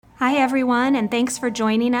Hi, everyone, and thanks for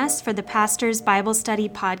joining us for the Pastor's Bible Study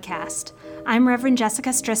podcast. I'm Reverend Jessica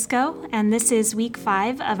Strisco, and this is week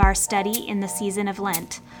 5 of our study in the season of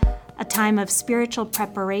Lent, a time of spiritual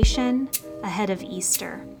preparation ahead of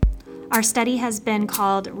Easter. Our study has been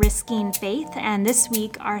called Risking Faith, and this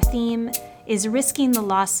week our theme is Risking the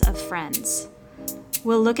Loss of Friends.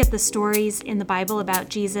 We'll look at the stories in the Bible about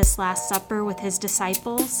Jesus' Last Supper with his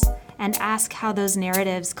disciples and ask how those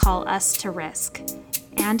narratives call us to risk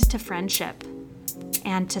and to friendship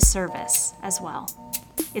and to service as well.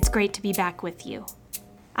 It's great to be back with you.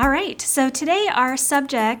 All right, so today our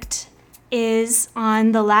subject is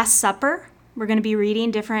on the Last Supper. We're going to be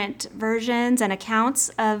reading different versions and accounts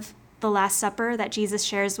of the Last Supper that Jesus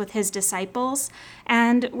shares with his disciples.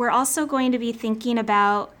 And we're also going to be thinking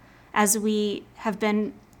about, as we have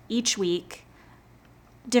been each week,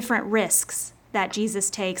 different risks that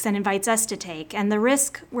Jesus takes and invites us to take. And the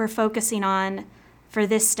risk we're focusing on for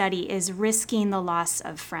this study is risking the loss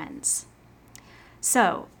of friends.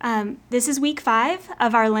 So this is week 5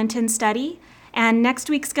 of our Lenten study, and next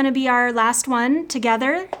week's going to be our last one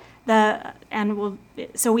together.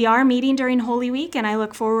 So we are meeting during Holy Week, and I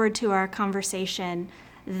look forward to our conversation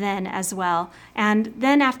then as well. And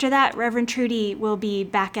then after that, Reverend Trudy will be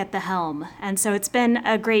back at the helm. And so it's been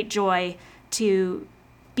a great joy to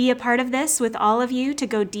be a part of this with all of you, to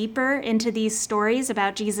go deeper into these stories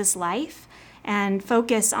about Jesus' life and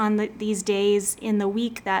focus on these days in the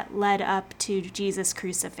week that led up to Jesus'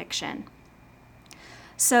 crucifixion.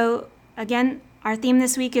 So again, our theme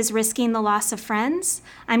this week is risking the loss of friends.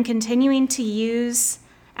 I'm continuing to use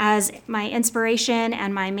as my inspiration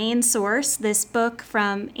and my main source this book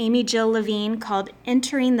from Amy Jill Levine called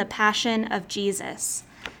Entering the Passion of Jesus.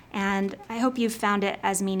 And I hope you've found it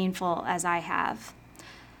as meaningful as I have.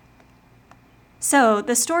 So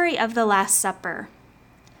the story of the Last Supper.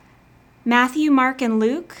 Matthew, Mark, and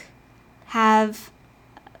Luke have,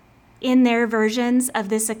 in their versions of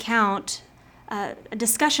this account, a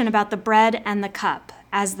discussion about the bread and the cup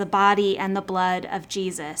as the body and the blood of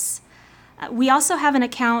Jesus. We also have an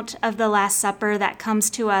account of the Last Supper that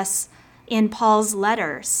comes to us in Paul's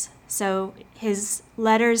letters. So his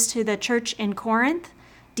letters to the church in Corinth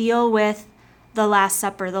deal with the Last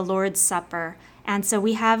Supper, the Lord's Supper. And so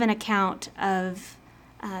we have an account of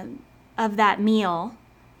that meal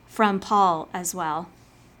from Paul as well.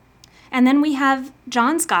 And then we have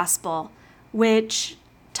John's Gospel, which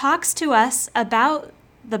talks to us about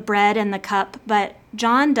the bread and the cup, but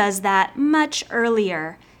John does that much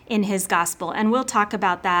earlier in his Gospel, and we'll talk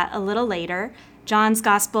about that a little later. John's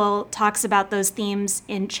Gospel talks about those themes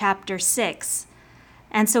in chapter 6.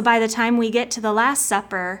 And so by the time we get to the Last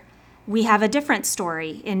Supper, we have a different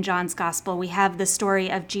story in John's Gospel. We have the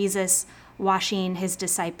story of Jesus washing his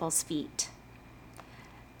disciples' feet.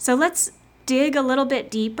 So let's dig a little bit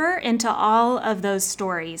deeper into all of those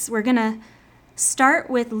stories. We're going to start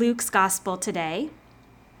with Luke's Gospel today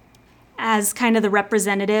as kind of the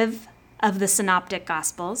representative of the Synoptic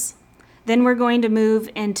Gospels. Then we're going to move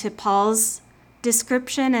into Paul's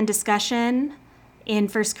description and discussion in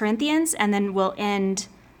 1 Corinthians, and then we'll end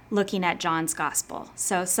looking at John's Gospel.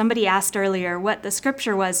 So somebody asked earlier what the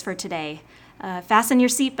scripture was for today. Fasten your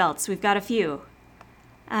seatbelts. We've got a few.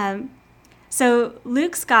 So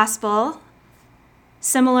Luke's Gospel,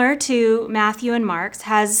 similar to Matthew and Mark's,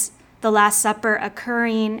 has the Last Supper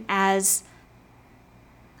occurring as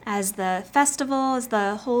the festival, as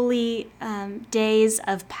the holy days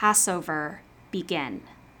of Passover begin.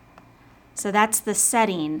 So that's the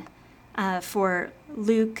setting for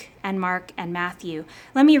Luke and Mark and Matthew.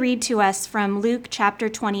 Let me read to us from Luke chapter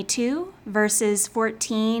 22, verses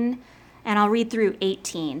 14, and I'll read through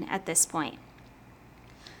 18 at this point.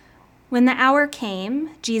 When the hour came,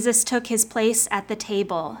 Jesus took his place at the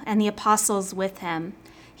table, and the apostles with him.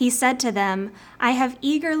 He said to them, "I have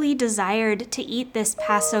eagerly desired to eat this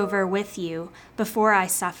Passover with you before I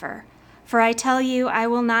suffer. For I tell you, I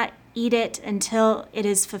will not eat it until it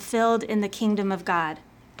is fulfilled in the kingdom of God."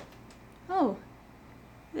 Oh,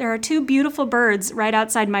 there are 2 beautiful birds right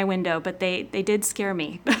outside my window, but they did scare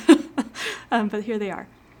me. But here they are.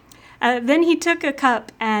 Then he took a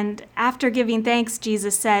cup, and after giving thanks,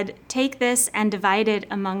 Jesus said, "Take this and divide it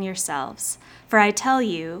among yourselves. For I tell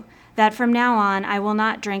you that from now on I will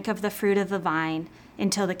not drink of the fruit of the vine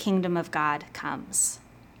until the kingdom of God comes."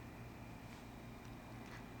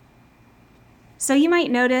 So you might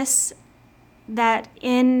notice that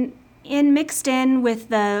in mixed in with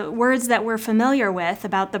the words that we're familiar with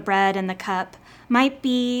about the bread and the cup might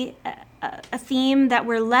be a theme that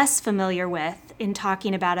we're less familiar with in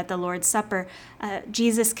talking about at the Lord's Supper,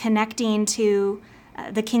 Jesus connecting to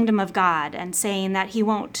the kingdom of God and saying that he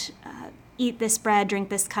won't eat this bread, drink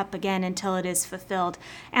this cup again until it is fulfilled.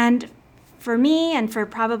 And for me, and for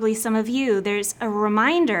probably some of you, there's a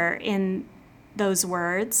reminder in those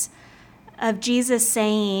words of Jesus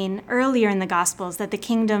saying earlier in the Gospels that the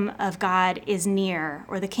kingdom of God is near,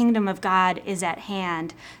 or the kingdom of God is at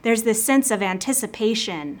hand. There's this sense of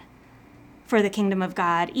anticipation for the kingdom of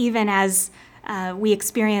God, even as we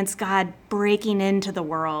experience God breaking into the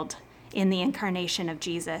world in the incarnation of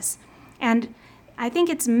Jesus. And I think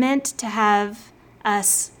it's meant to have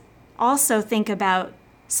us also think about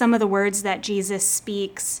some of the words that Jesus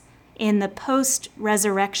speaks in the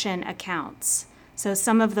post-resurrection accounts. So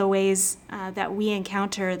some of the ways that we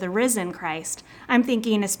encounter the risen Christ. I'm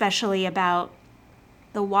thinking especially about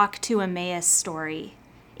the walk to Emmaus story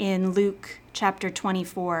in Luke chapter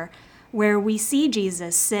 24, where we see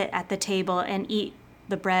Jesus sit at the table and eat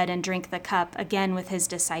the bread and drink the cup again with his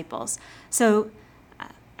disciples. So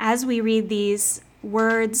as we read these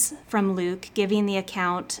words from Luke giving the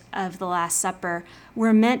account of the Last Supper,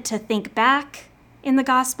 we're meant to think back in the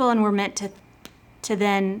gospel, and we're meant to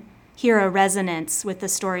then hear a resonance with the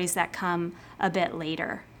stories that come a bit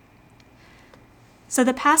later. So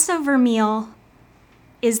the Passover meal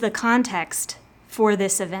is the context for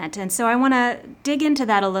this event, and so I want to dig into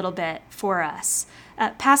that a little bit for us.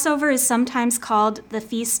 Passover is sometimes called the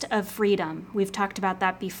Feast of Freedom. We've talked about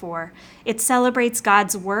that before. It celebrates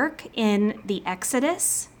God's work in the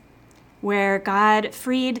Exodus, where God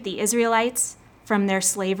freed the Israelites from their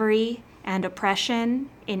slavery and oppression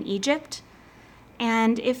in Egypt.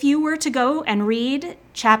 And if you were to go and read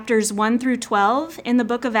chapters 1 through 12 in the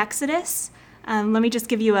book of Exodus, let me just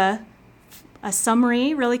give you a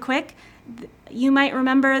summary really quick. You might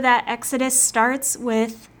remember that Exodus starts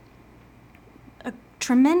with a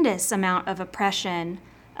tremendous amount of oppression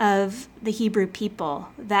of the Hebrew people,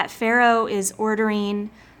 that Pharaoh is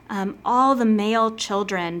ordering all the male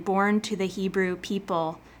children born to the Hebrew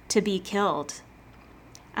people to be killed.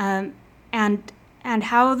 And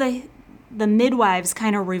how the midwives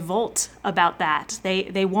kind of revolt about that.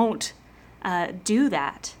 They won't do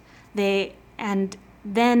that. And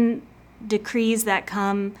then decrees that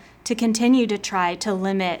come to continue to try to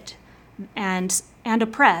limit and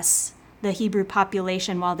oppress the Hebrew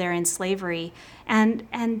population while they're in slavery. And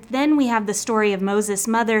then we have the story of Moses'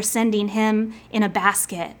 mother sending him in a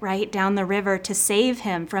basket right down the river to save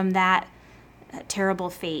him from that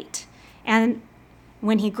terrible fate. And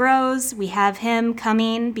when he grows, we have him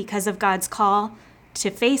coming because of God's call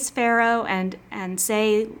to face Pharaoh and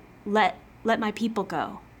say, let my people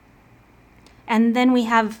go. And then we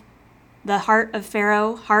have the heart of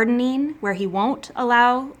Pharaoh hardening, where he won't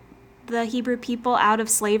allow the Hebrew people out of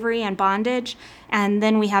slavery and bondage. And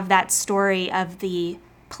then we have that story of the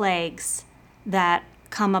plagues that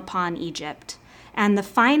come upon Egypt. And the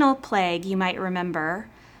final plague, you might remember,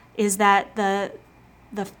 is that the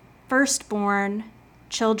firstborn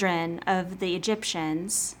children of the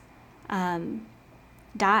Egyptians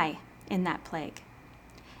die in that plague.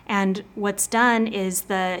 And what's done is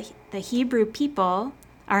the Hebrew people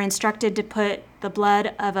are instructed to put the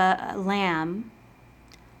blood of a lamb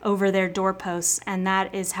over their doorposts, and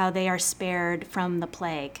that is how they are spared from the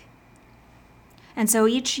plague. And so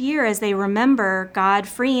each year, as they remember God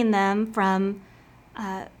freeing them from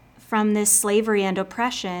this slavery and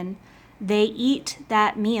oppression, they eat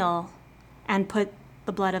that meal and put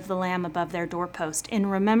the blood of the lamb above their doorpost in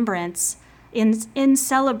remembrance, in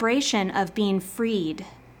celebration of being freed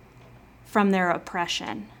from their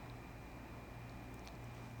oppression.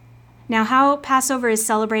 Now, how Passover is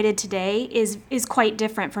celebrated today is quite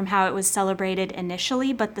different from how it was celebrated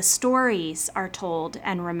initially, but the stories are told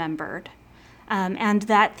and remembered. And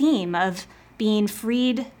that theme of being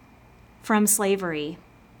freed from slavery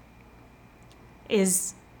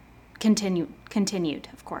is continued,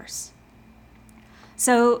 of course.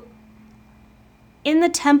 So in the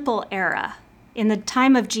temple era, in the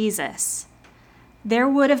time of Jesus, there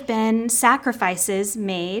would have been sacrifices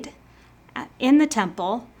made in the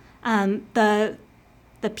temple. The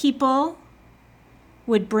people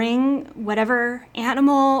would bring whatever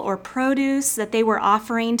animal or produce that they were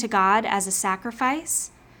offering to God as a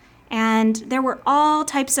sacrifice. And there were all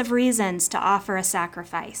types of reasons to offer a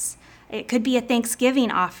sacrifice. It could be a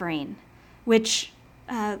Thanksgiving offering, which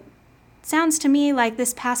sounds to me like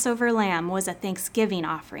this Passover lamb was a Thanksgiving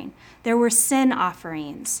offering. There were sin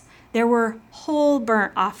offerings. There were whole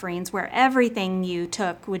burnt offerings where everything you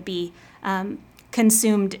took would be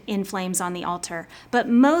consumed in flames on the altar. But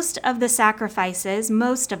most of the sacrifices,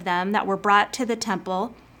 most of them that were brought to the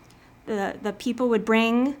temple, the people would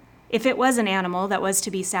bring, if it was an animal that was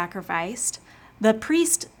to be sacrificed, the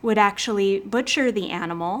priest would actually butcher the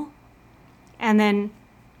animal and then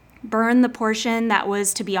burn the portion that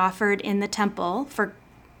was to be offered in the temple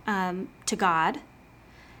to God,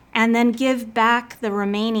 and then give back the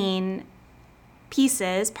remaining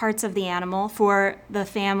parts of the animal, for the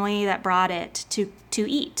family that brought it to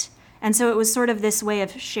eat. And so it was sort of this way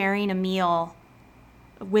of sharing a meal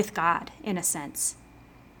with God, in a sense.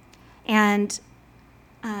 And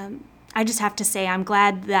I just have to say, I'm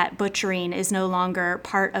glad that butchering is no longer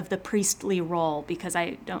part of the priestly role, because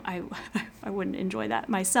I wouldn't enjoy that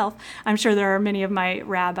myself. I'm sure there are many of my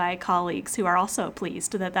rabbi colleagues who are also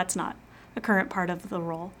pleased that that's not a current part of the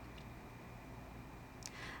role.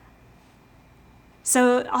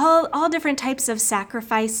 So all different types of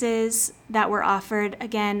sacrifices that were offered.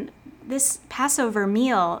 Again, this Passover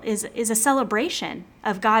meal is a celebration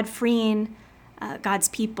of God freeing God's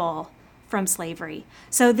people from slavery.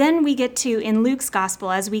 So then we get to, in Luke's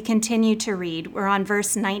gospel, as we continue to read, we're on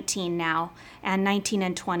verse 19 now, and 19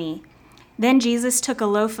 and 20. Then Jesus took a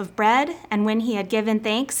loaf of bread, and when he had given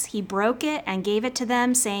thanks, he broke it and gave it to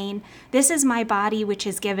them, saying, "This is my body, which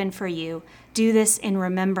is given for you. Do this in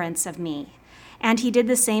remembrance of me." And he did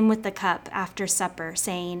the same with the cup after supper,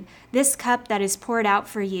 saying, "This cup that is poured out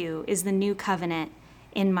for you is the new covenant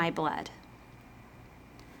in my blood."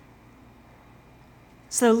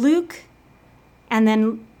 So Luke and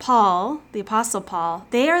then Paul, the Apostle Paul,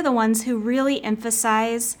 they are the ones who really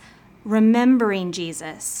emphasize remembering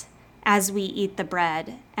Jesus as we eat the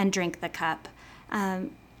bread and drink the cup,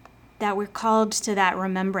 that we're called to that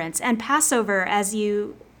remembrance. And Passover, as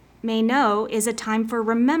you may know, is a time for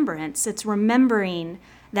remembrance. It's remembering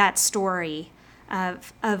that story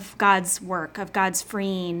of God's work, of God's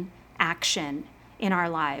freeing action in our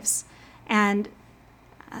lives. And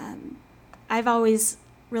I've always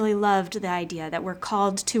really loved the idea that we're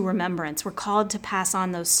called to remembrance. We're called to pass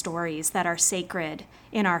on those stories that are sacred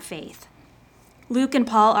in our faith. Luke and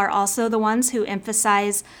Paul are also the ones who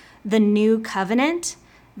emphasize the new covenant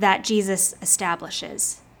that Jesus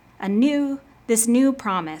establishes, this new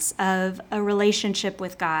promise of a relationship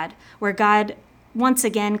with God, where God once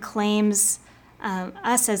again claims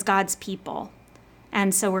us as God's people.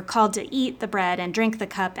 And so we're called to eat the bread and drink the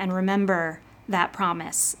cup and remember that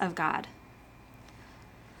promise of God.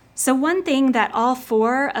 So one thing that all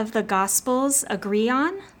four of the Gospels agree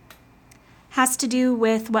on has to do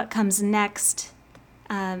with what comes next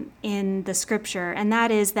in the scripture, and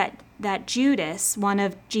that is that Judas, one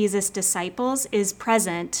of Jesus' disciples, is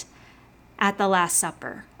present at the Last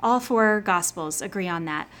Supper. All four Gospels agree on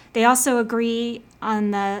that. They also agree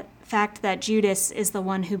on the fact that Judas is the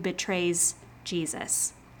one who betrays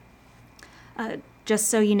Jesus. Just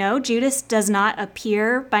so you know, Judas does not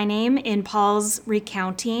appear by name in Paul's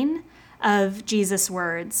recounting of Jesus'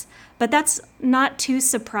 words. But that's not too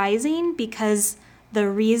surprising, because the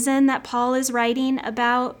reason that Paul is writing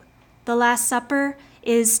about the Last Supper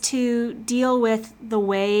is to deal with the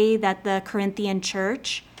way that the Corinthian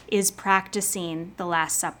church is practicing the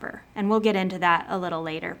Last Supper. And we'll get into that a little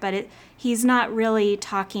later. But he's not really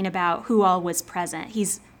talking about who all was present.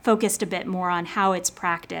 He's focused a bit more on how it's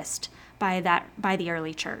practiced by the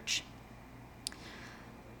early church.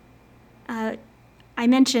 I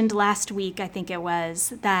mentioned last week, I think it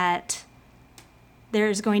was, that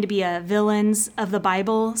there's going to be a Villains of the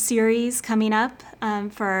Bible series coming up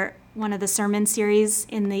for one of the sermon series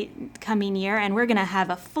in the coming year, and we're going to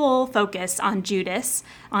have a full focus on Judas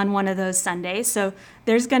on one of those Sundays. So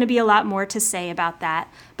there's going to be a lot more to say about that.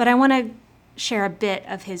 But I want to share a bit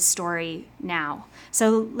of his story now.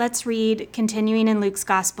 So let's read, continuing in Luke's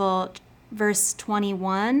Gospel, verse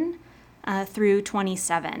 21 through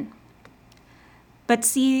 27. But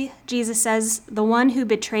see, Jesus says, "The one who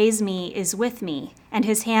betrays me is with me, and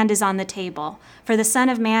his hand is on the table. For the Son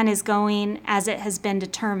of Man is going as it has been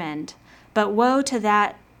determined. But woe to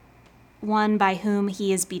that one by whom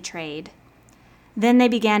he is betrayed." Then they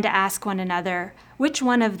began to ask one another which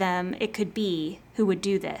one of them it could be who would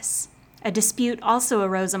do this. A dispute also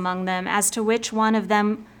arose among them as to which one of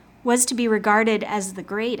them was to be regarded as the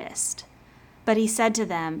greatest. But he said to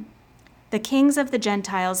them, "The kings of the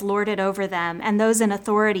Gentiles lord it over them, and those in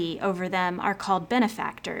authority over them are called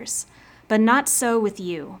benefactors. But not so with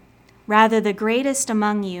you. Rather, the greatest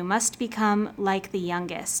among you must become like the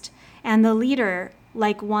youngest, and the leader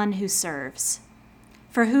like one who serves.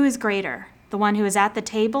 For who is greater, the one who is at the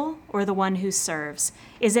table or the one who serves?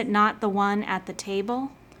 Is it not the one at the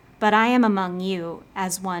table? But I am among you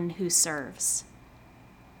as one who serves."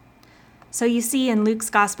 So you see in Luke's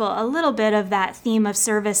Gospel a little bit of that theme of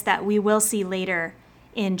service that we will see later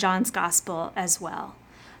in John's Gospel as well.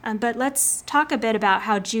 But let's talk a bit about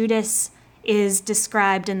how Judas is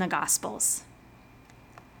described in the Gospels.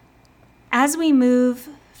 As we move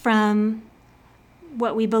from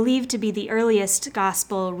what we believe to be the earliest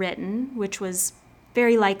gospel written, which was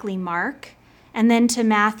very likely Mark, and then to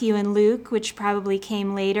Matthew and Luke, which probably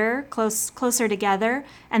came later, closer together,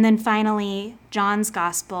 and then finally John's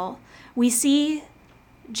gospel, we see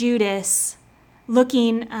Judas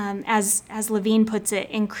looking, as Levine puts it,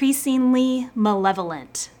 increasingly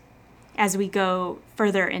malevolent as we go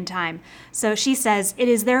further in time. So she says, "It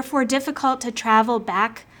is therefore difficult to travel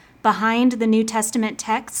back behind the New Testament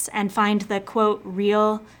texts and find the, quote,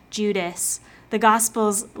 real Judas. The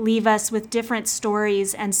Gospels leave us with different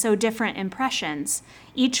stories and so different impressions,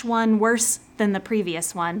 each one worse than the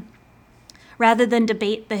previous one. Rather than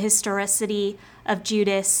debate the historicity of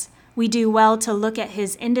Judas, we do well to look at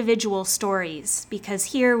his individual stories, because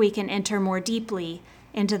here we can enter more deeply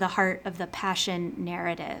into the heart of the passion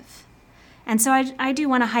narrative." And so I do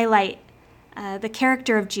want to highlight the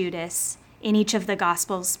character of Judas in each of the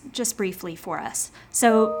Gospels just briefly for us.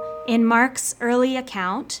 So in Mark's early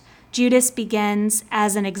account, Judas begins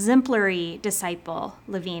as an exemplary disciple,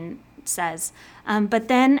 Levine says. But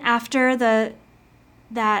then after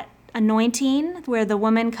that anointing, where the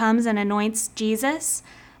woman comes and anoints Jesus,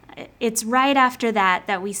 it's right after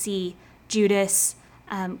that we see Judas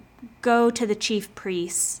go to the chief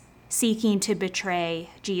priests seeking to betray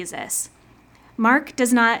Jesus. Mark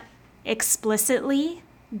does not explicitly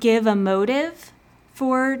give a motive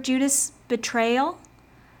for Judas' betrayal.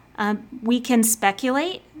 We can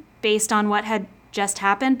speculate based on what had just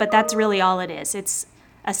happened, but that's really all it is. It's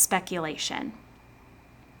a speculation.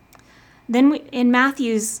 Then in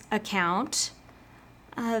Matthew's account,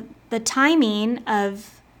 the timing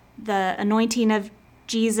of the anointing of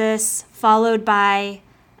Jesus followed by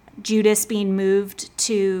Judas being moved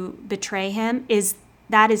to betray him is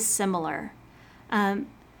similar.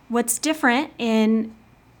 What's different in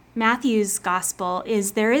Matthew's gospel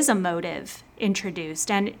is there is a motive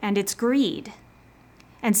introduced, and it's greed.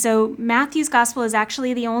 And so Matthew's gospel is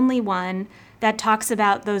actually the only one that talks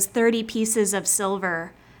about those 30 pieces of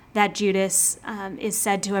silver that Judas is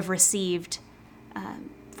said to have received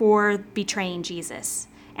for betraying Jesus.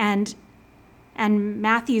 And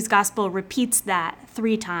Matthew's gospel repeats that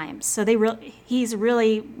 3 times. So he's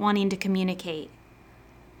really wanting to communicate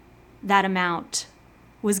that amount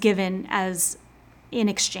was given as in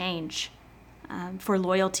exchange for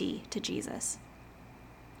loyalty to Jesus.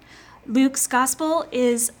 Luke's gospel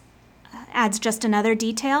adds just another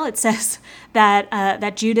detail. It says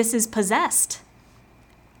that Judas is possessed,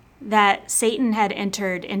 that Satan had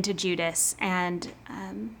entered into Judas, and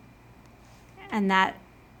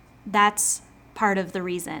that's part of the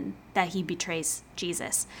reason that he betrays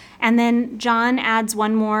Jesus. And then John adds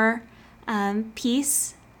one more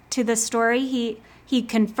piece to the story. He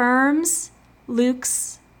confirms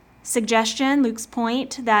Luke's suggestion, Luke's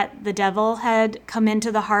point that the devil had come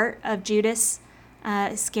into the heart of Judas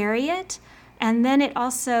Iscariot. And then it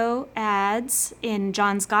also adds in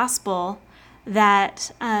John's gospel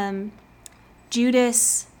that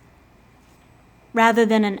Judas, rather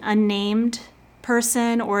than an unnamed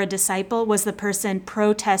person or a disciple, was the person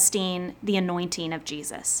protesting the anointing of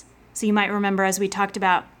Jesus. So you might remember, as we talked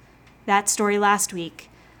about that story last week,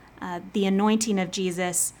 the anointing of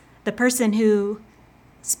Jesus, the person who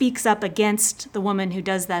speaks up against the woman who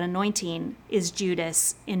does that anointing is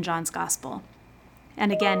Judas in John's gospel.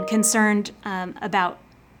 And again, concerned about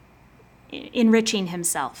enriching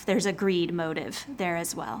himself. There's a greed motive there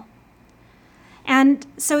as well. And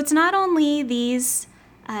so it's not only these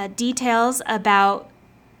details about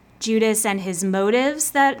Judas and his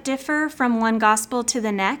motives that differ from one gospel to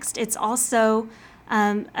the next. It's also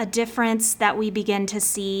a difference that we begin to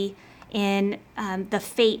see in the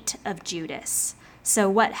fate of Judas. So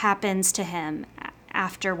what happens to him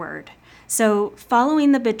afterward? So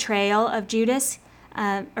following the betrayal of Judas,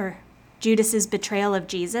 or Judas's betrayal of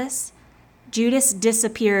Jesus, Judas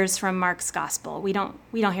disappears from Mark's gospel. We don't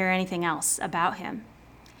hear anything else about him.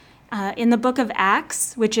 In the book of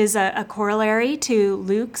Acts, which is a corollary to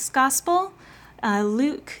Luke's gospel,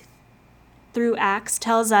 Luke, through Acts,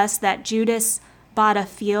 tells us that Judas bought a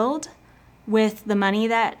field with the money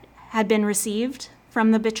that had been received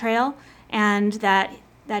from the betrayal, and that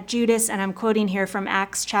Judas, and I'm quoting here from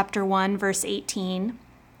Acts chapter 1, verse 18,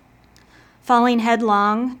 "Falling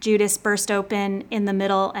headlong, Judas burst open in the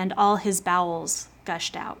middle, and all his bowels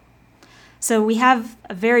gushed out." So we have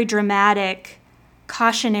a very dramatic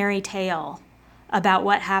cautionary tale about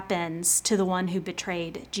what happens to the one who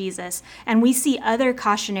betrayed Jesus. And we see other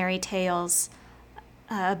cautionary tales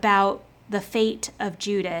about the fate of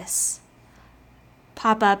Judas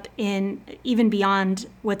pop up in even beyond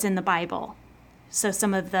what's in the Bible. So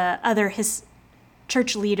some of the other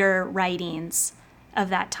church leader writings of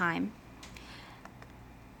that time.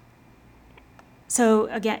 So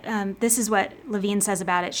again, this is what Levine says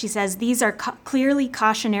about it. She says, these are clearly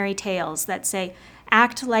cautionary tales that say,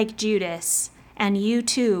 act like Judas, and you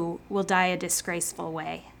too will die a disgraceful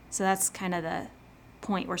way. So that's kind of the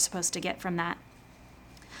point we're supposed to get from that.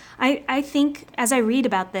 I think, as I read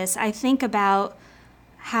about this, I think about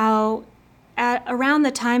how around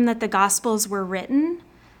the time that the Gospels were written,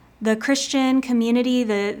 the Christian community,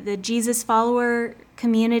 the Jesus follower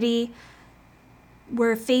community,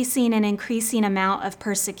 were facing an increasing amount of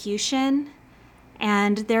persecution,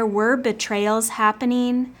 and there were betrayals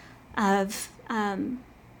happening of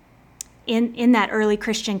in that early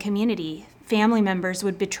Christian community. Family members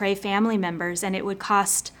would betray family members, and it would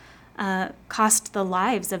cost the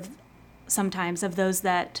lives of sometimes of those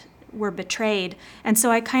that were betrayed. And so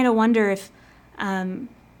I kind of wonder if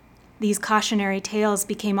these cautionary tales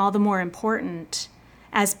became all the more important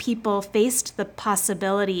as people faced the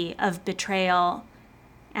possibility of betrayal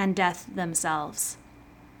and death themselves.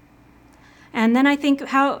 And then I think,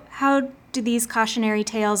 how do these cautionary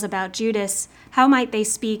tales about Judas, how might they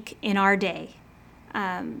speak in our day?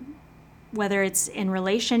 Whether it's in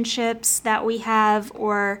relationships that we have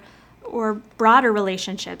or broader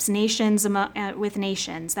relationships, nations with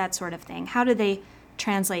nations, that sort of thing. How do they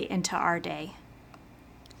translate into our day?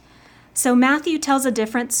 So Matthew tells a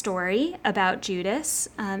different story about Judas.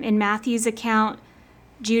 In Matthew's account,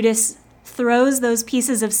 Judas throws those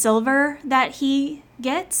pieces of silver that he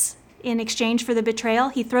gets in exchange for the betrayal.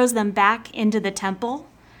 He throws them back into the temple.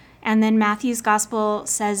 And then Matthew's gospel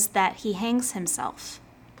says that he hangs himself.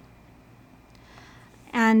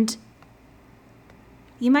 And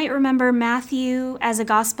you might remember Matthew, as a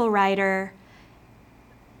gospel writer,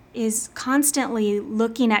 is constantly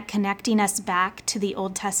looking at connecting us back to the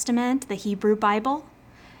Old Testament, the Hebrew Bible.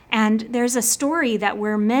 And there's a story that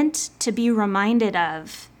we're meant to be reminded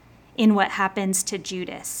of in what happens to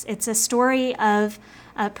Judas. It's a story of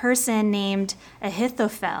a person named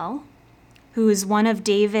Ahithophel, who is one of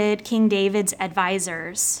King David's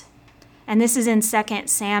advisors. And this is in 2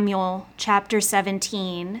 Samuel chapter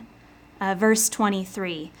 17, verse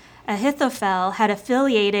 23. Ahithophel had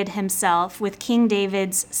affiliated himself with King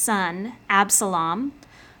David's son, Absalom,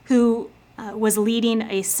 who was leading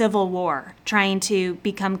a civil war, trying to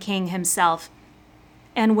become king himself.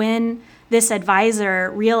 And when this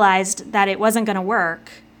advisor realized that it wasn't going to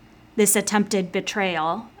work, this attempted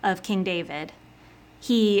betrayal of King David,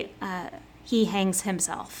 he hangs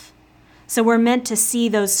himself. So we're meant to see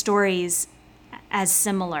those stories as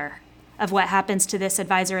similar, of what happens to this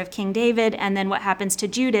advisor of King David, and then what happens to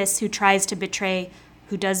Judas, who does betray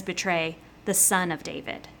the son of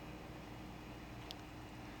David.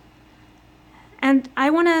 And I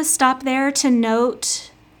want to stop there to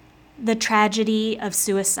note the tragedy of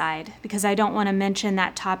suicide, because I don't want to mention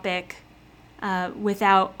that topic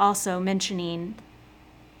without also mentioning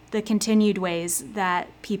the continued ways that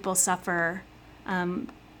people suffer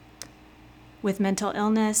with mental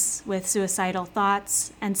illness, with suicidal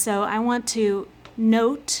thoughts. And so I want to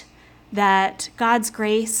note that God's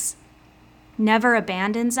grace never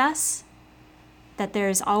abandons us, that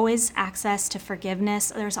there's always access to forgiveness.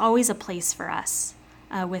 There's always a place for us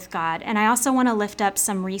with God. And I also want to lift up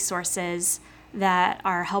some resources that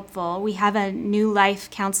are helpful. We have a New Life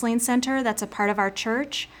Counseling Center that's a part of our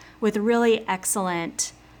church with really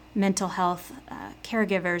excellent mental health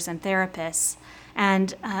caregivers and therapists.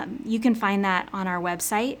 And you can find that on our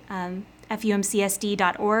website,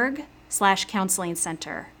 fumcsd.org/counseling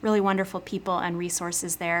center. Really wonderful people and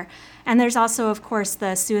resources there. And there's also, of course,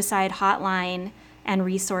 the suicide hotline and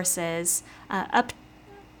resources.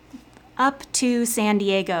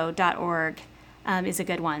 up2sandiego.org is a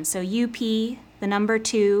good one. So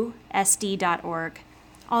up2sd.org.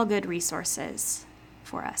 All good resources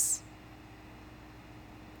for us.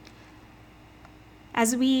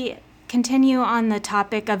 As we continue on the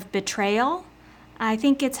topic of betrayal, I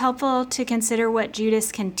think it's helpful to consider what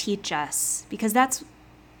Judas can teach us, because that's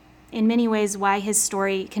in many ways why his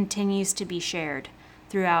story continues to be shared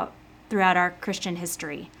throughout our Christian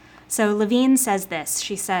history. So Levine says this.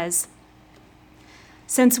 She says,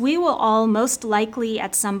 "Since we will all most likely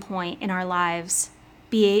at some point in our lives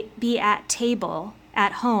be at table,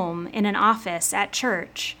 at home, in an office, at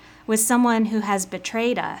church, with someone who has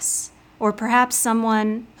betrayed us, or perhaps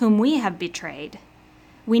someone whom we have betrayed,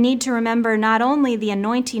 we need to remember not only the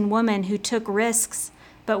anointing woman who took risks,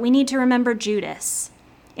 but we need to remember Judas.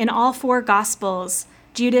 In all four Gospels,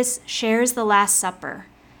 Judas shares the Last Supper.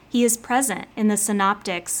 He is present in the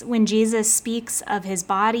Synoptics when Jesus speaks of his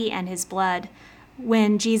body and his blood,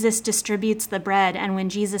 when Jesus distributes the bread, and when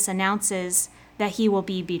Jesus announces that he will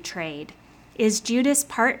be betrayed. Is Judas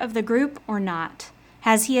part of the group or not?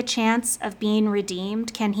 Has he a chance of being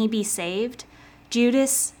redeemed? Can he be saved?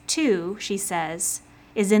 Judas, too, she says,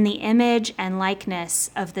 is in the image and likeness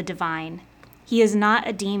of the divine. He is not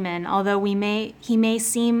a demon, although he may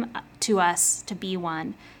seem to us to be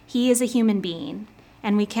one. He is a human being,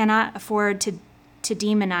 and we cannot afford to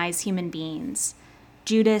demonize human beings.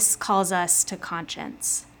 Judas calls us to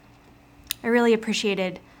conscience. I really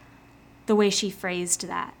appreciated the way she phrased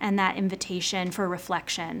that and that invitation for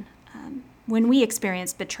reflection when we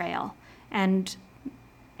experience betrayal and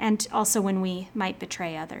also when we might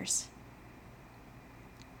betray others.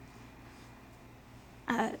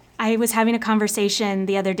 I was having a conversation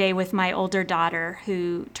the other day with my older daughter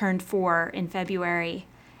who turned 4 in February,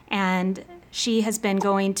 and she has been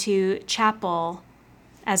going to chapel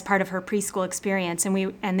as part of her preschool experience,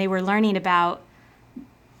 and they were learning about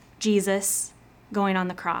Jesus going on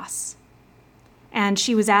the cross. And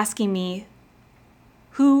she was asking me,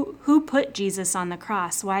 who put Jesus on the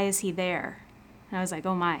cross? Why is he there? And I was like,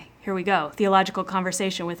 oh my, here we go. Theological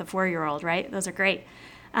conversation with a 4-year-old, right? Those are great.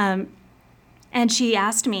 And she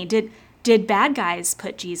asked me, did bad guys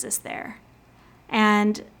put Jesus there?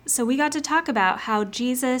 And so we got to talk about how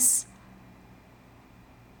Jesus,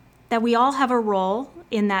 that we all have a role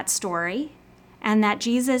in that story, and that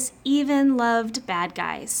Jesus even loved bad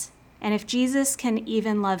guys. And if Jesus can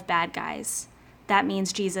even love bad guys, that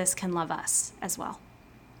means Jesus can love us as well.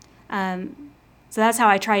 So that's how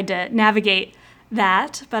I tried to navigate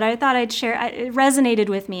that, but I thought I'd share, it resonated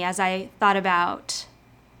with me as I thought about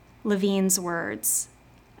Levine's words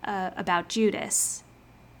about Judas,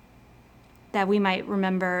 that we might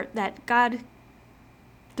remember that God,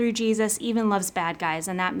 through Jesus, even loves bad guys,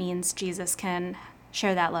 and that means Jesus can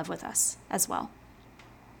share that love with us as well.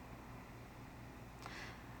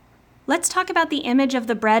 Let's talk about the image of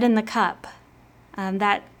the bread and the cup,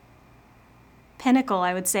 that pinnacle,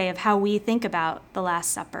 I would say, of how we think about the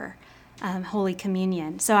Last Supper, Holy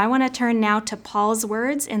Communion. So I want to turn now to Paul's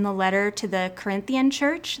words in the letter to the Corinthian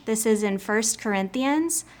church. This is in 1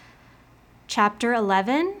 Corinthians chapter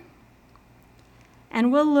 11,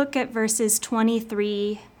 and we'll look at verses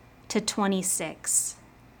 23 to 26.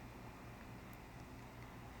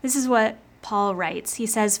 This is what Paul writes. He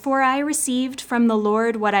says, "For I received from the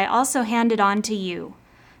Lord what I also handed on to you,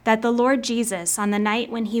 that the Lord Jesus, on the night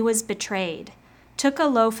when he was betrayed, took a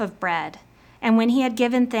loaf of bread, and when he had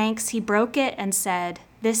given thanks, he broke it and said,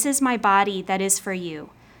 'This is my body that is for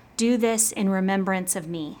you. Do this in remembrance of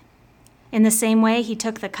me.' In the same way, he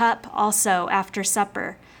took the cup also after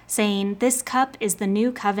supper, saying, 'This cup is the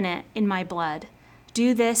new covenant in my blood.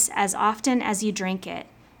 Do this as often as you drink it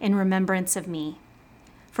in remembrance of me.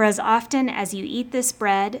 For as often as you eat this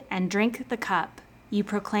bread and drink the cup, you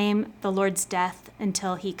proclaim the Lord's death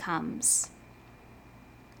until he comes.'"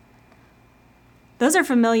 Those are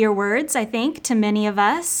familiar words, I think, to many of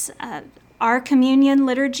us. Our communion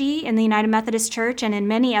liturgy in the United Methodist Church and in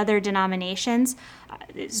many other denominations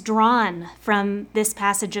is drawn from this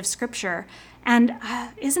passage of Scripture. And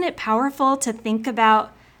isn't it powerful to think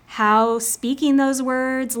about how speaking those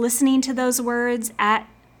words, listening to those words at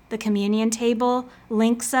the communion table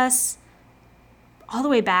links us all the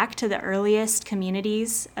way back to the earliest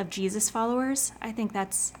communities of Jesus followers? I think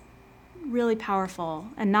that's really powerful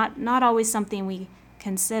and not always something we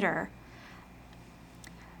consider.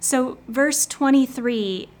 So verse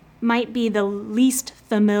 23 might be the least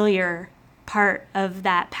familiar part of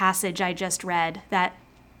that passage I just read, that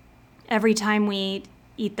every time we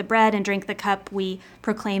eat the bread and drink the cup, we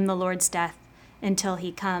proclaim the Lord's death until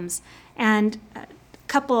he comes. And a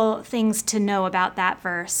couple things to know about that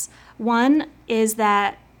verse. One is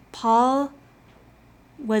that Paul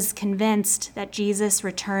was convinced that Jesus'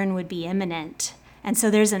 return would be imminent. And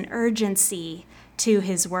so there's an urgency to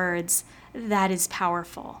his words that is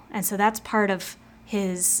powerful. And so that's part of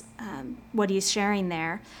his what he's sharing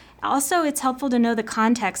there. Also, it's helpful to know the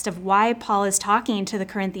context of why Paul is talking to the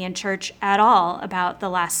Corinthian church at all about the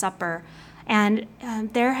Last Supper. And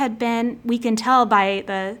there had been, we can tell by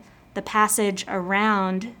the passage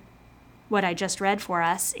around what I just read for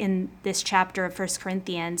us in this chapter of 1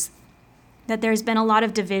 Corinthians, that there's been a lot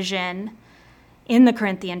of division in the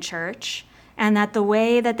Corinthian church, and that the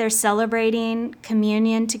way that they're celebrating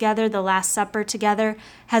communion together, the Last Supper together,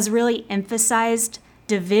 has really emphasized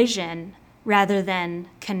division rather than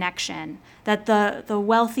connection. That the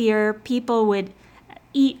wealthier people would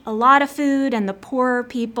eat a lot of food, and the poorer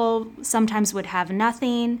people sometimes would have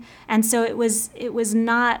nothing. And so it was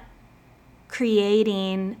not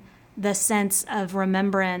creating the sense of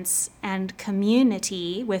remembrance and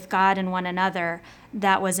community with God and one another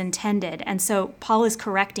that was intended. And so Paul is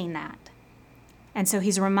correcting that. And so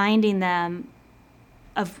he's reminding them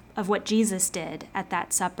of what Jesus did at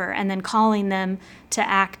that supper, and then calling them to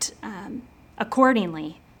act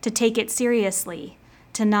accordingly, to take it seriously,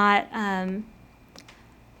 to not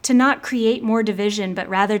create more division, but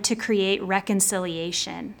rather to create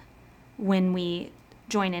reconciliation when we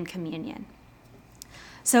join in communion.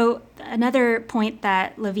 So another point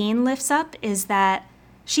that Levine lifts up is that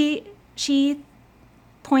she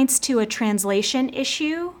points to a translation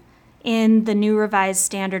issue in the New Revised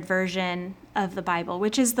Standard Version of the Bible,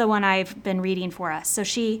 which is the one I've been reading for us. So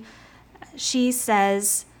she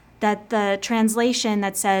says that the translation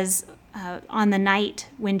that says on the night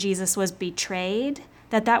when Jesus was betrayed,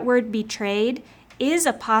 that word betrayed is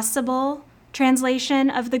a possible translation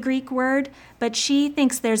of the Greek word, but she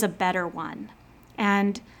thinks there's a better one.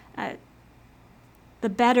 And the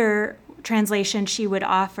better translation she would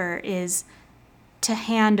offer is to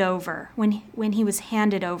hand over, when he was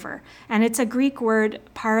handed over. And it's a Greek word,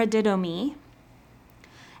 paradidomi.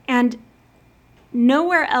 And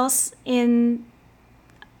nowhere else in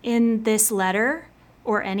this letter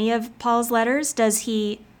or any of Paul's letters does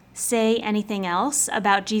he say anything else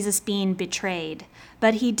about Jesus being betrayed.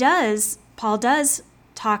 But Paul does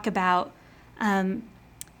talk about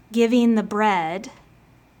giving the bread,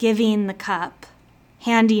 giving the cup,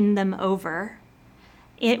 handing them over,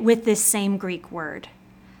 with this same Greek word.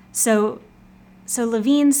 So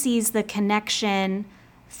Levine sees the connection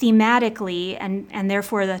thematically and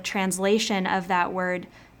therefore the translation of that word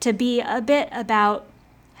to be a bit about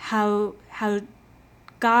how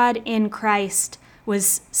God in Christ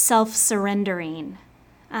was self-surrendering.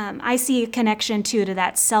 I see a connection too to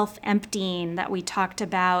that self-emptying that we talked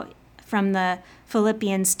about from the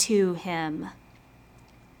Philippians 2 hymn.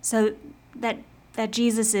 So that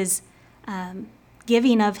Jesus is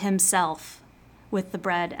giving of himself with the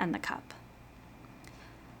bread and the cup.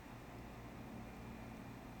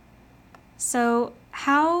 So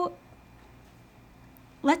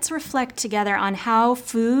let's reflect together on how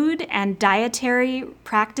food and dietary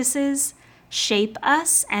practices shape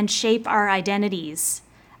us and shape our identities,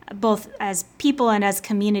 both as people and as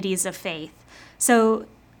communities of faith. So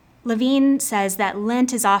Levine says that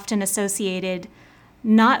Lent is often associated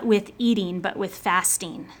not with eating, but with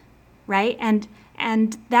fasting, right?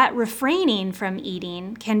 And that refraining from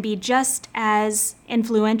eating can be just as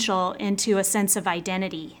influential into a sense of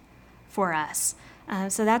identity for us.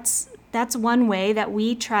 So that's one way that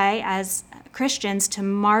we try as Christians to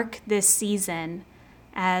mark this season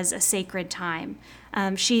as a sacred time.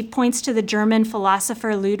 She points to the German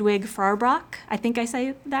philosopher Ludwig Feuerbach, I think I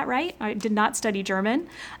say that right, I did not study German,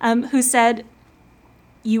 who said,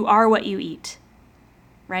 "You are what you eat,"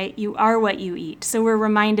 right? You are what you eat. So we're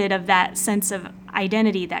reminded of that sense of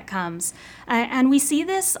identity that comes. And we see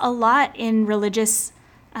this a lot in religious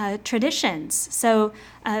traditions. So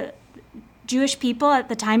Jewish people at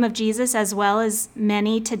the time of Jesus, as well as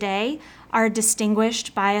many today, are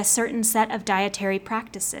distinguished by a certain set of dietary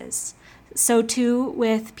practices. So too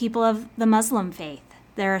with people of the Muslim faith.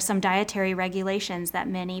 There are some dietary regulations that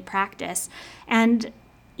many practice. And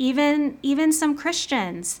even some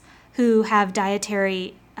Christians who have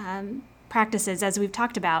dietary practices, as we've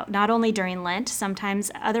talked about, not only during Lent,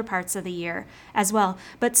 sometimes other parts of the year as well.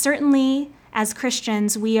 But certainly as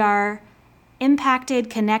Christians, we are impacted,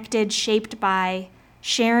 connected, shaped by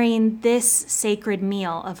sharing this sacred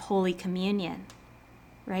meal of Holy Communion,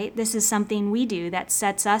 right? This is something we do that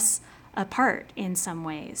sets us apart in some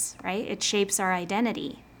ways, right? It shapes our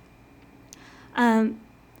identity.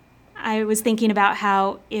 I was thinking about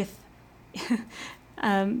how if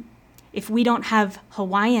we don't have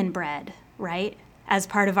Hawaiian bread, right, as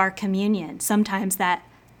part of our communion, sometimes that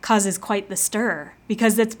causes quite the stir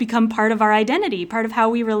because it's become part of our identity, part of how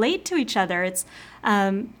we relate to each other.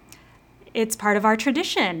 It's part of our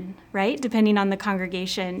tradition, right, depending on the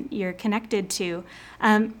congregation you're connected to.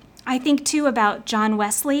 I think, too, about John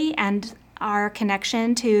Wesley and our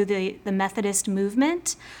connection to the Methodist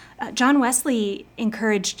movement. John Wesley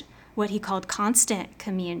encouraged what he called constant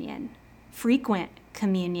communion, frequent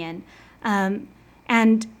communion.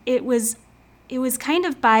 And it was kind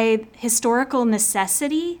of by historical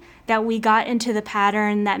necessity that we got into the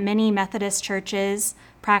pattern that many Methodist churches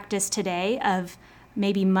practice today of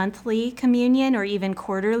maybe monthly communion or even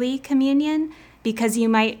quarterly communion, because you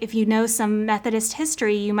might, if you know some Methodist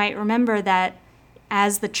history, you might remember that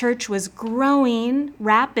as the church was growing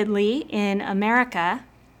rapidly in America,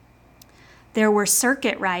 there were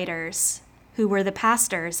circuit riders who were the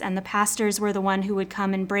pastors, and the pastors were the one who would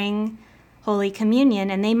come and bring Holy Communion,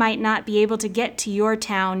 and they might not be able to get to your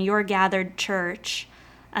town, your gathered church,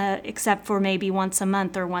 except for maybe once a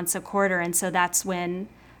month or once a quarter, and so that's when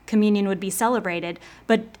communion would be celebrated.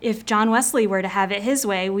 But if John Wesley were to have it his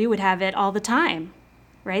way, we would have it all the time,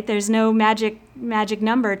 right? There's no magic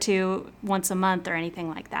number to once a month or anything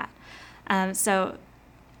like that. So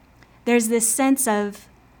there's this sense of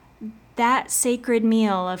that sacred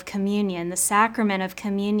meal of communion, the sacrament of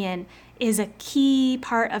communion, is a key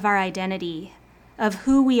part of our identity, of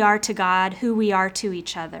who we are to God, who we are to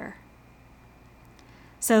each other.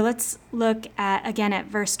 So let's look again at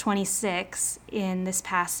verse 26 in this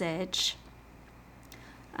passage,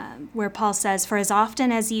 where Paul says, "For as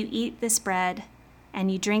often as you eat this bread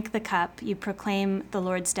and you drink the cup, you proclaim the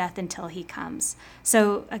Lord's death until he comes."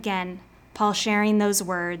 So again, Paul sharing those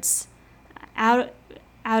words out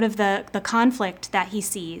of the conflict that he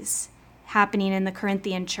sees happening in the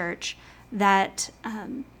Corinthian church, that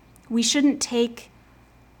we shouldn't take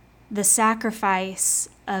the sacrifice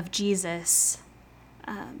of Jesus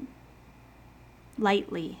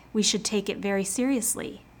lightly. We should take it very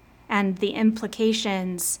seriously, and the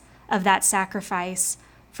implications of that sacrifice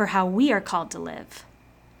for how we are called to live.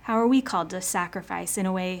 How are we called to sacrifice in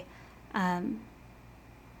a way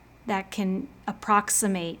that can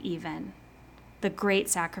approximate even the great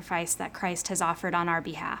sacrifice that Christ has offered on our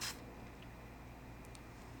behalf?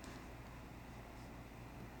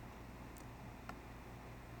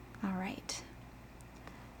 All right.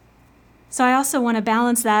 So I also want to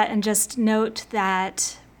balance that and just note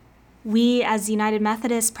that we as United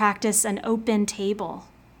Methodists practice an open table,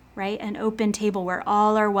 right? An open table where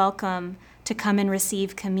all are welcome to come and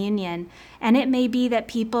receive communion. And it may be that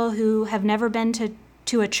people who have never been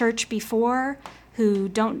to a church before, who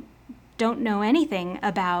don't know anything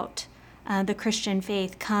about the Christian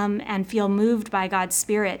faith, come and feel moved by God's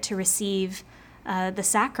Spirit to receive the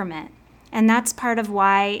sacrament. And that's part of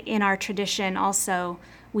why in our tradition also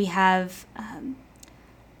we have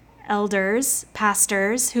elders,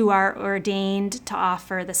 pastors, who are ordained to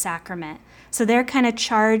offer the sacrament. So they're kind of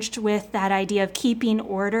charged with that idea of keeping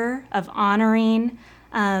order, of honoring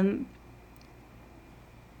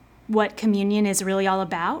what communion is really all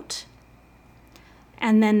about.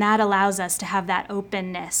 And then that allows us to have that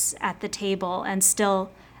openness at the table and still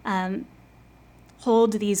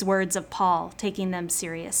hold these words of Paul, taking them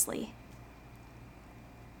seriously.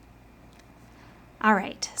 All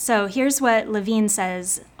right, so here's what Levine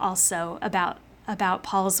says also about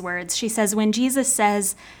Paul's words. She says, when Jesus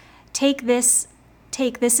says, take, this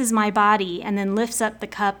is my body, and then lifts up the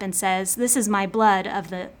cup and says, this is my blood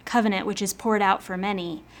of the covenant which is poured out for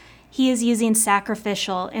many, he is using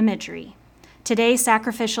sacrificial imagery. Today,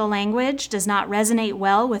 sacrificial language does not resonate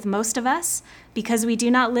well with most of us because we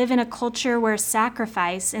do not live in a culture where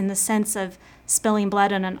sacrifice, in the sense of spilling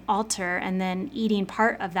blood on an altar and then eating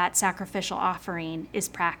part of that sacrificial offering, is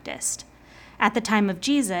practiced. At the time of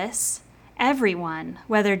Jesus, everyone,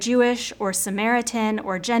 whether Jewish or Samaritan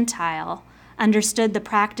or Gentile, understood the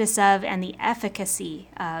practice of and the efficacy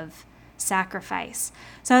of sacrifice.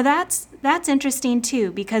 So that's interesting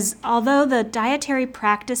too, because although the dietary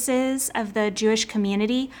practices of the Jewish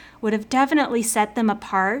community would have definitely set them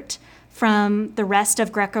apart from the rest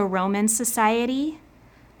of Greco-Roman society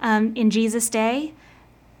in Jesus' day,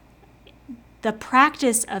 the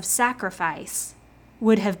practice of sacrifice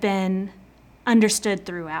would have been understood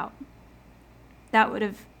throughout. That would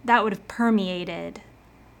have permeated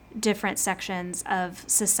different sections of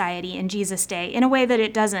society in Jesus' day in a way that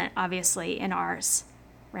it doesn't, obviously, in ours,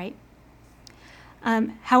 right?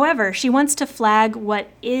 However, she wants to flag what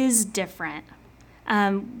is different,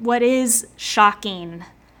 what is shocking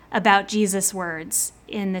about Jesus' words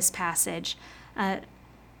in this passage.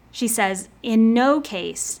 She says, in no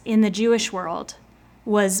case in the Jewish world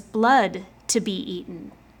was blood to be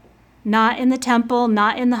eaten. Not in the temple,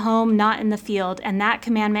 not in the home, not in the field. And that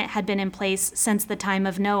commandment had been in place since the time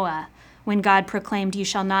of Noah, when God proclaimed, you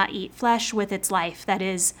shall not eat flesh with its life, that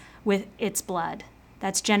is, with its blood.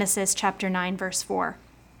 That's Genesis chapter 9, verse 4.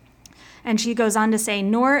 And she goes on to say,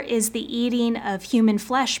 nor is the eating of human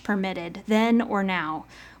flesh permitted, then or now.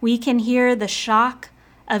 We can hear the shock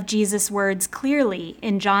of Jesus' words clearly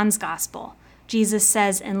in John's gospel. Jesus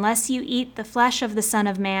says, unless you eat the flesh of the Son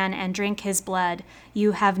of Man and drink his blood,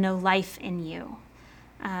 you have no life in you.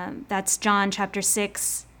 That's John chapter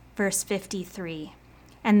 6, verse 53.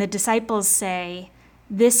 And the disciples say,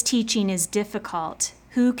 this teaching is difficult.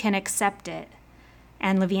 Who can accept it?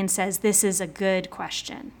 And Levine says, this is a good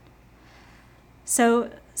question. So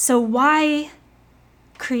why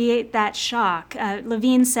create that shock?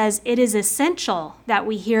 Levine says it is essential that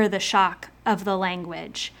we hear the shock of the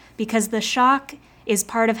language, because the shock is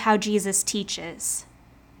part of how Jesus teaches.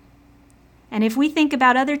 And if we think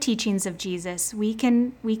about other teachings of Jesus, we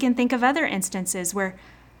can think of other instances where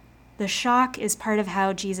The shock is part of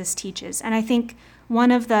how Jesus teaches. And I think one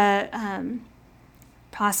of the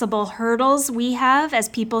possible hurdles we have as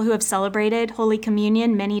people who have celebrated Holy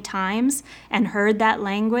Communion many times and heard that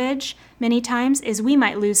language many times is we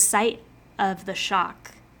might lose sight of the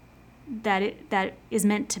shock that is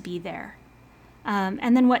meant to be there.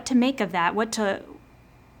 And then what to make of that,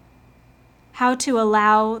 how to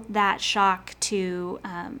allow that shock to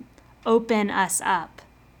open us up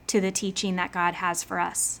to the teaching that God has for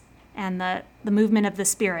us and the movement of the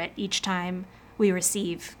Spirit each time we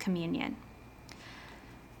receive communion.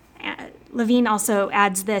 Levine also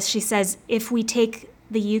adds this. She says, if we take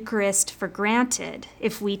the Eucharist for granted,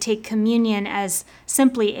 if we take communion as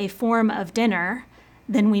simply a form of dinner,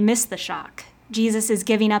 then we miss the shock. Jesus is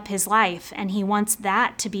giving up his life, and he wants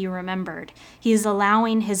that to be remembered. He is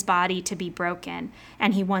allowing his body to be broken,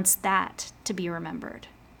 and he wants that to be remembered.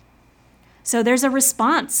 So there's a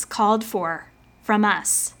response called for from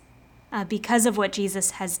us because of what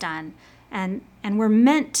Jesus has done, and we're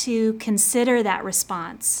meant to consider that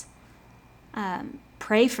response,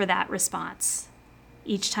 pray for that response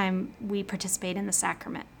each time we participate in the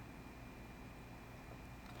sacrament.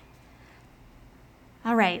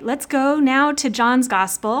 All right, let's go now to John's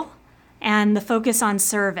Gospel and the focus on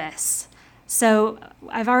service. So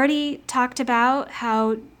I've already talked about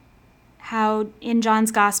how in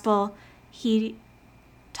John's Gospel he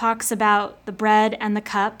talks about the bread and the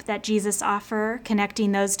cup that Jesus offer,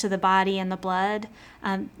 connecting those to the body and the blood.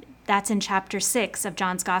 That's in chapter 6 of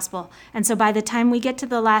John's Gospel. And so by the time we get to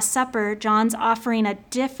the Last Supper, John's offering a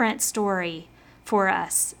different story for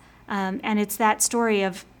us. And it's that story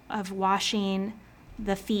of washing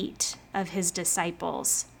the feet of his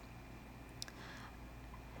disciples.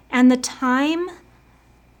 And the time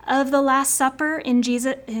of the Last Supper in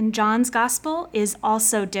John's Gospel is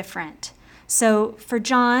also different. So for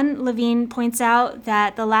John, Levine points out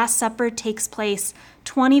that the Last Supper takes place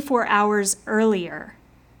 24 hours earlier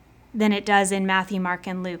than it does in Matthew, Mark,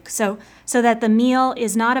 and Luke. So that the meal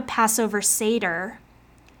is not a Passover Seder.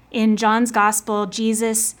 In John's Gospel,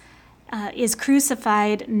 Jesus is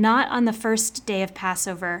crucified not on the first day of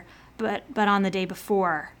Passover, but on the day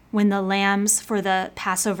before, when the lambs for the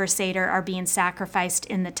Passover Seder are being sacrificed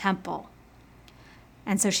in the temple.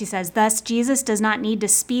 And so she says, thus Jesus does not need to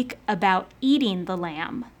speak about eating the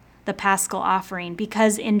lamb, the paschal offering,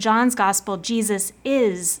 because in John's Gospel, Jesus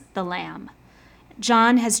is the lamb.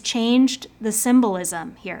 John has changed the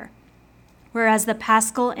symbolism here. Whereas the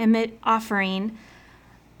paschal offering,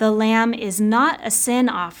 the lamb is not a sin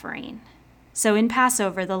offering. So in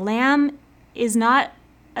Passover, the lamb is not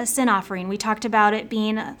a sin offering. We talked about it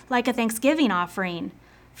being like a Thanksgiving offering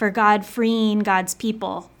for God freeing God's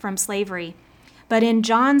people from slavery. But in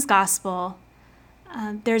John's Gospel,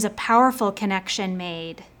 there's a powerful connection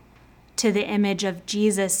made to the image of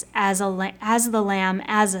Jesus as the lamb,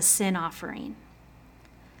 as a sin offering.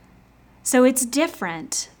 So it's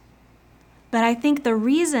different, but I think the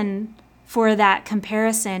reason for that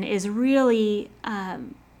comparison is really,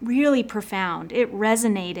 really profound. It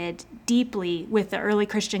resonated deeply with the early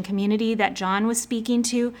Christian community that John was speaking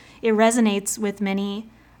to. It resonates with many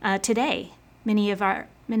today, many of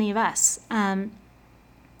us.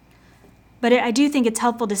 But I do think it's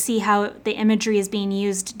helpful to see how the imagery is being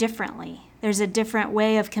used differently. There's a different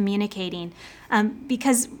way of communicating.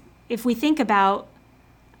 Because if we think about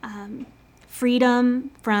freedom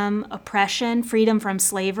from oppression, freedom from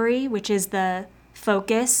slavery, which is the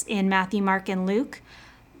focus in Matthew, Mark, and Luke,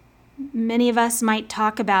 many of us might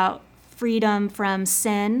talk about freedom from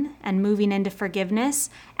sin and moving into forgiveness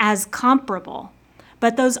as comparable.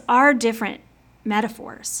 But those are different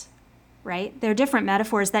metaphors, right? They're different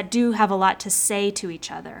metaphors that do have a lot to say to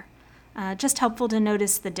each other. Just helpful to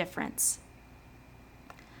notice the difference.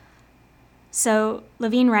 So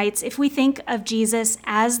Levine writes, if we think of Jesus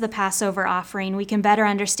as the Passover offering, we can better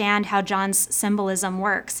understand how John's symbolism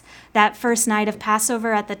works. That first night of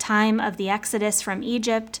Passover at the time of the Exodus from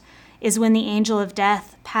Egypt is when the angel of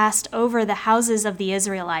death passed over the houses of the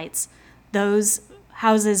Israelites, those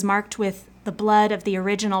houses marked with the blood of the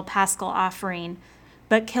original paschal offering,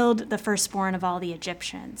 but killed the firstborn of all the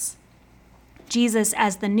Egyptians. Jesus,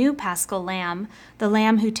 as the new paschal lamb, the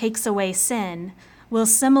lamb who takes away sin, will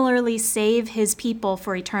similarly save his people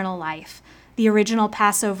for eternal life. The original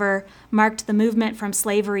Passover marked the movement from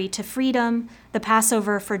slavery to freedom. The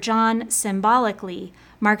Passover for John symbolically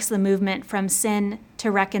marks the movement from sin to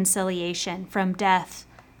reconciliation, from death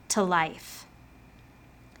to life.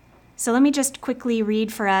 So let me just quickly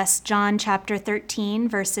read for us John chapter 13,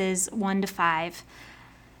 verses 1 to 5.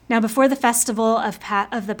 Now, before the festival of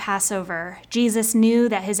the Passover, Jesus knew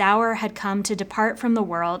that his hour had come to depart from the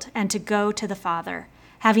world and to go to the Father.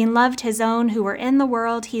 Having loved his own who were in the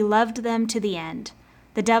world, he loved them to the end.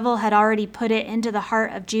 The devil had already put it into the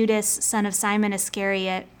heart of Judas, son of Simon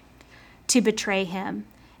Iscariot, to betray him.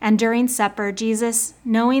 And during supper, Jesus,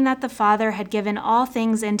 knowing that the Father had given all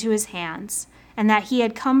things into his hands, and that he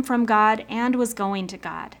had come from God and was going to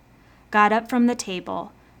God, got up from the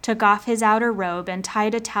table, took off his outer robe, and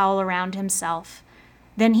tied a towel around himself.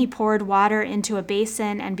 Then he poured water into a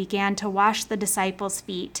basin and began to wash the disciples'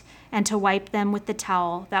 feet and to wipe them with the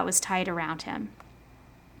towel that was tied around him.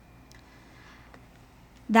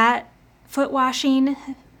 That foot washing,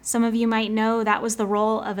 some of you might know, that was the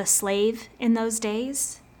role of a slave in those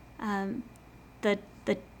days.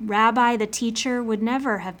 The rabbi, the teacher, would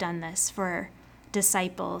never have done this for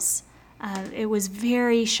disciples. It was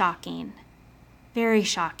very shocking, very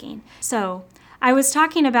shocking. So I was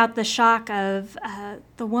talking about the shock of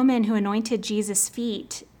the woman who anointed Jesus'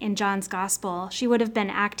 feet in John's gospel. She would have been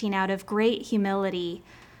acting out of great humility.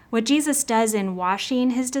 What Jesus does in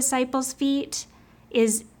washing his disciples' feet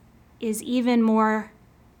is even more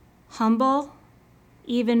humble,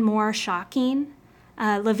 even more shocking.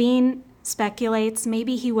 Levine speculates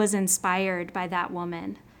maybe he was inspired by that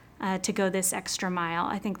woman to go this extra mile.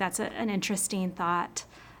 I think that's an interesting thought.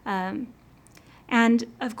 And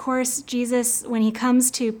of course, Jesus, when he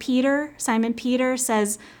comes to Peter, Simon Peter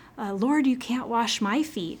says, Lord, you can't wash my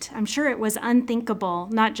feet. I'm sure it was unthinkable,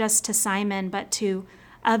 not just to Simon, but to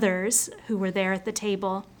others who were there at the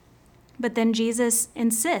table. But then Jesus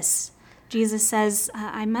insists. Jesus says,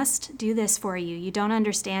 I must do this for you. You don't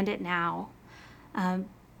understand it now.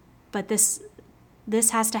 But this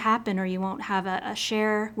has to happen or you won't have a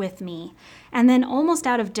share with me. And then almost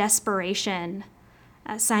out of desperation,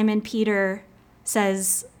 Simon Peter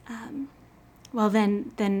says, well,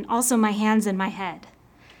 then also my hands and my head.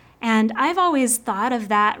 And I've always thought of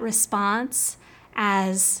that response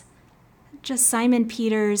as just Simon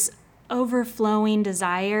Peter's overflowing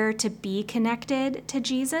desire to be connected to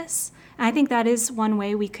Jesus. And I think that is one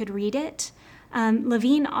way we could read it.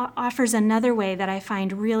 Levine offers another way that I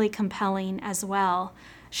find really compelling as well.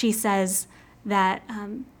 She says that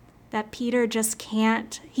Peter just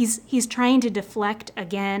can't, he's trying to deflect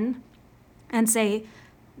again and say,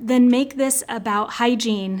 then make this about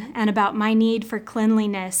hygiene and about my need for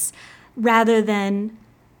cleanliness rather than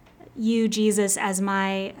you, Jesus, as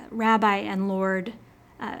my rabbi and Lord,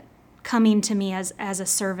 coming to me as a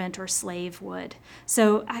servant or slave would.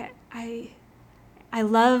 So I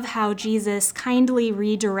love how Jesus kindly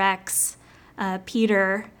redirects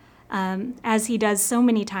Peter, as he does so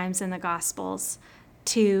many times in the Gospels,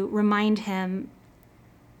 to remind him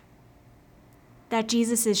that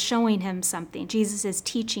Jesus is showing him something. Jesus is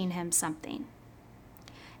teaching him something.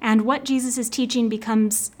 And what Jesus is teaching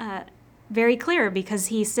becomes very clear because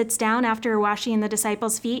he sits down after washing the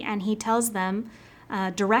disciples' feet and he tells them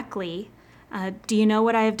directly, do you know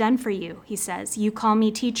what I have done for you? He says, you call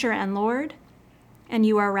me teacher and Lord, and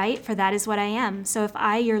you are right, for that is what I am. So if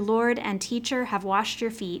I, your Lord and teacher, have washed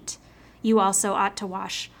your feet, you also ought to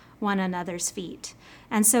wash one another's feet.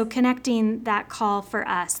 And so connecting that call for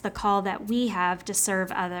us, the call that we have to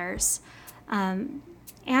serve others, and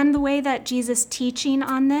the way that Jesus' teaching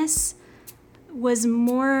on this was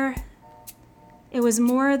more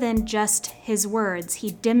than just his words.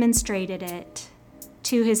 He demonstrated it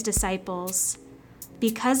to his disciples.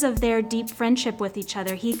 Because of their deep friendship with each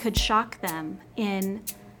other, he could shock them in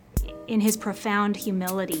his profound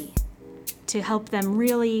humility to help them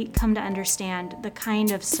really come to understand the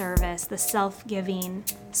kind of service, the self-giving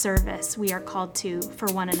service we are called to for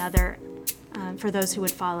one another, for those who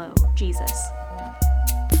would follow Jesus.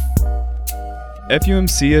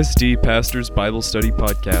 FUMCSD Pastors Bible Study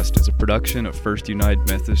Podcast is a production of First United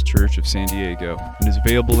Methodist Church of San Diego and is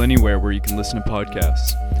available anywhere where you can listen to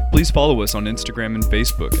podcasts. Please follow us on Instagram and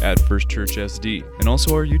Facebook at First Church SD and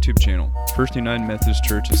also our YouTube channel, First United Methodist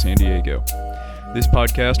Church of San Diego. This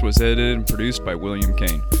podcast was edited and produced by William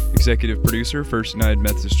Kane. Executive producer, First United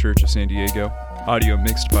Methodist Church of San Diego. Audio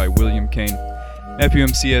mixed by William Kane.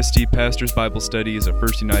 FUMCSD Pastors Bible Study is a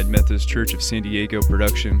First United Methodist Church of San Diego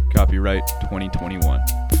production. Copyright 2021.